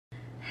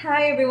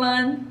Hi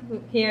everyone,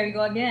 here we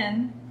go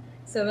again.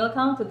 So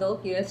welcome to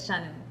DOLK US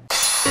channel.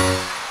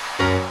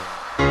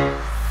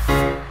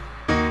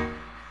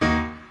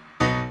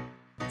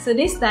 So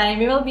this time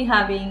we will be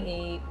having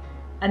a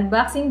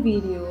unboxing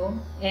video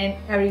and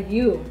a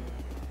review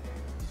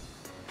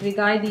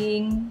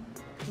regarding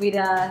with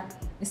a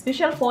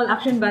special fall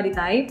action body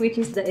type, which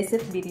is the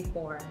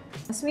SFBT4.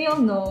 As we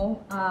all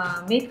know,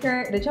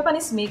 the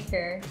Japanese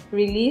maker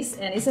released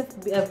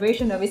a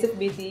version of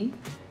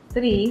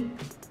SFBT3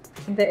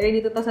 in the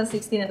early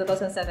 2016 and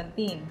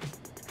 2017.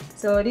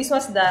 So this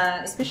was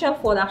the special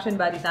fall action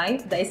body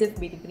type, the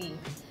SFBT3.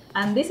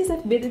 And this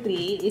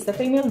SFBT3 is the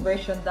female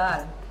version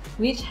doll,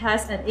 which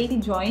has an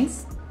 80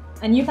 joints,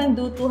 and you can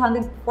do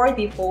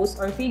 240 pose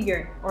or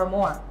figure or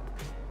more.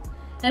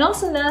 And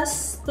also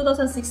last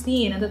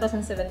 2016 and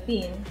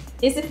 2017,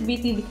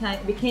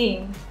 SFBT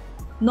became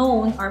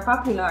known or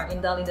popular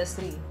in doll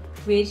industry,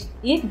 which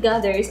it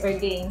gathers or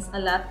gains a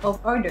lot of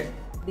order.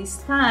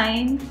 This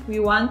time, we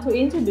want to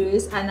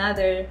introduce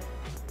another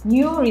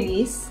new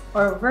release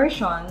or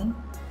version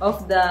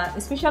of the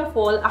special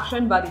fall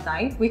action body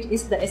type, which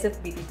is the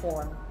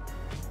SFBT4.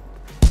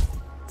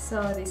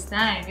 So this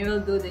time, we will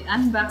do the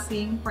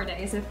unboxing for the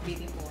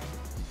SFBT4.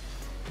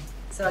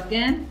 So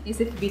again,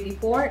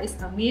 SFBT4 is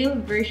a male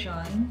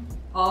version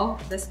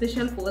of the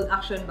special fall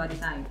action body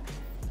type.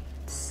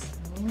 So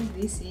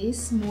this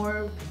is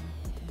more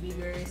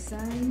bigger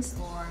size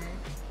or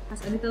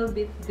has a little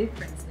bit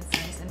difference in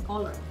size and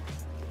color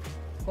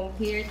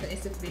compared to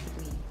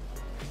SFBT3.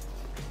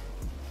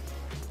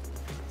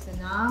 So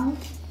now,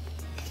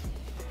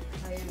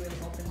 I will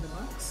open the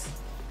box.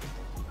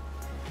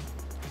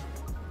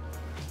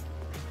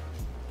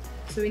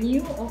 So when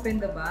you open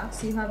the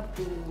box, you have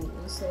to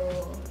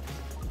also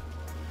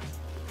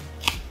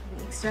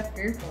be extra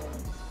careful.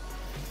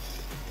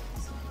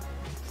 So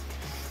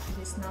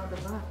this is now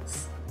the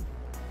box.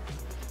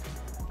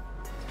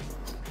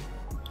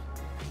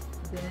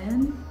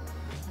 Then,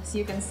 as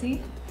you can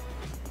see,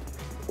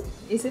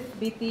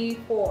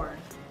 SFBT4,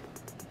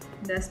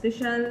 the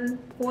special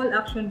fall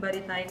action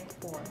body type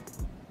 4.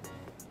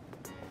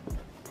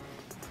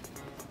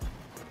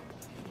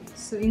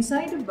 So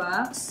inside the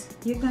box,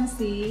 you can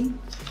see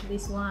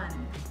this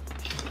one.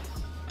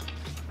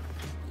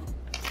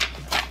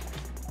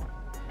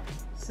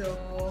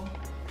 So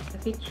the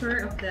picture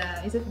of the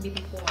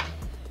SFBT4.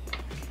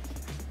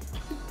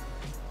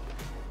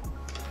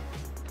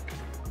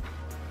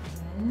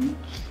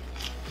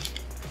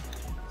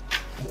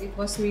 So it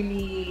was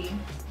really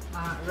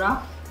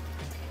rough,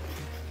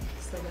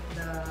 so that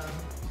the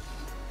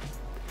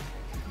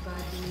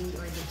body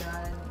or the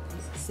doll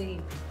is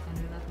safe and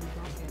will not be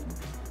broken.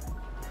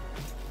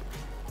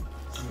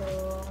 So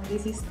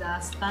this is the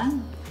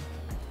stand,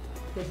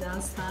 the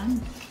doll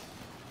stand.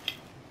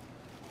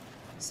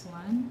 This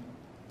one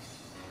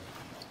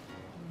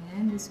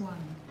and this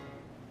one.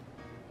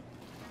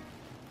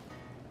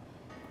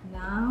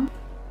 Now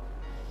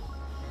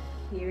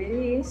here it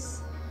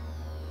is.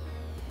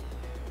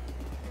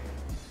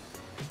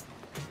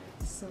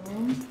 So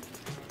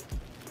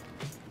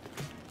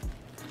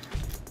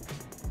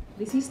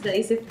this is the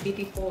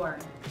SFBT4.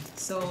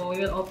 So we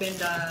will open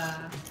the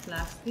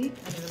plastic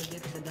and we will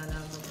get the doll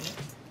out of it.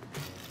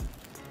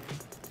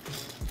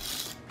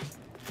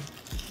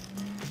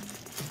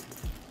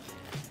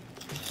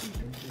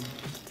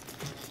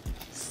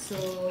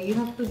 So you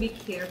have to be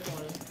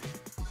careful.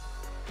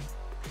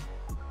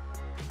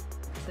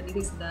 So this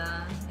is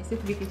the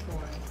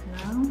SFBT4.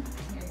 Now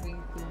we are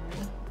going to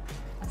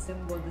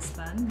assemble the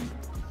stand.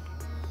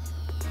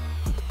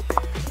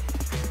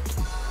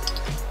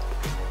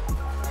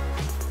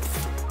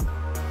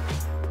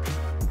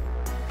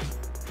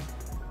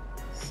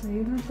 So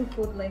you have to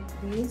put like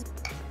this.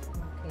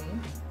 Okay.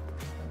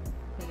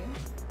 So here.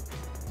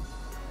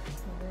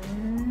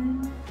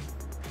 Then,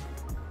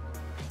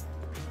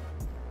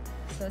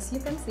 so as you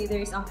can see,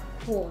 there is a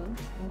hole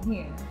in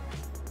here.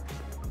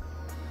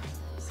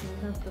 So you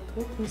have to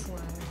put this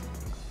one.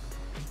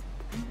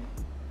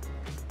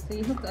 So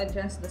you have to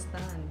adjust the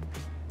stand.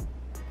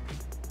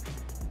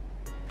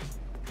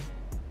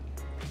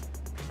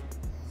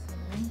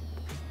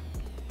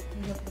 So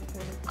you have to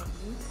put it like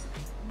this.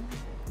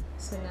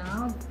 So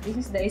now this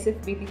is the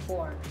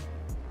SFBT4.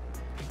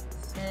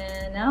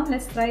 And now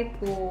let's try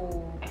to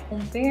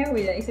compare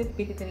with the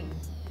SFBT3.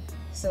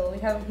 So we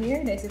have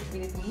here the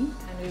SFBT3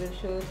 and we will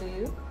show to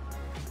you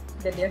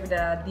the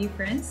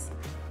difference.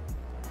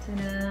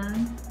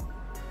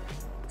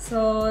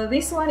 So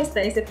this one is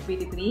the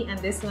SFBT3 and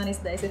this one is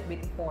the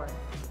SFBT4.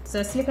 So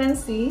as you can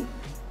see,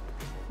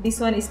 this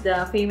one is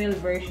the female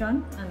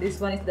version and this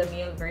one is the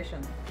male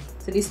version.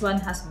 So this one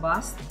has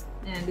bust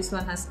and this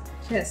one has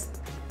chest.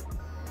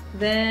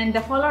 Then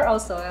the color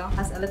also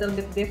has a little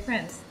bit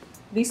difference.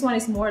 This one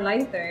is more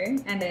lighter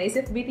and the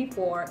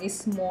SFBT4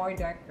 is more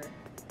darker.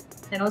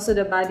 And also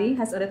the body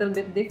has a little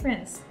bit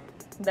difference.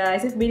 The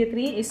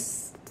SFBT3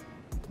 is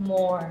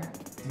more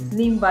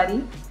slim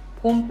body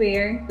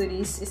compared to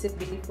this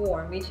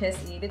SFBT4, which has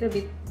a little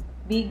bit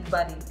big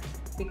body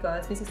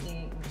because this is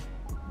a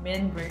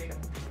men version.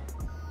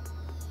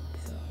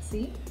 So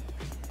See?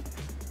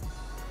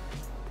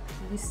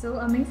 It is so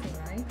amazing,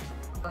 right?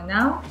 So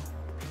now,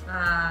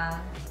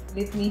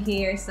 let me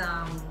hear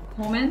some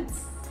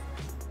comments.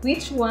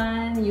 Which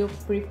one you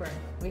prefer?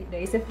 With the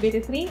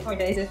SFBT 3 or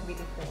the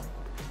SFBT 4?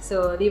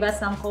 So leave us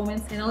some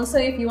comments. And also,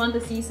 if you want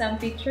to see some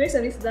pictures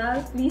of this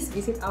doll, please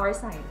visit our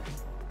site,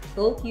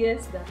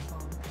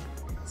 DOLKUS.com.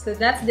 So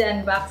that's the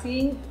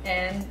unboxing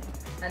and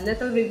a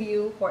little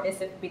review for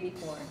SFBT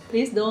 4.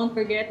 Please don't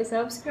forget to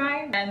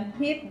subscribe and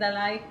hit the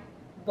like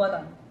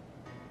button.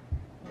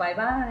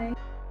 Bye-bye!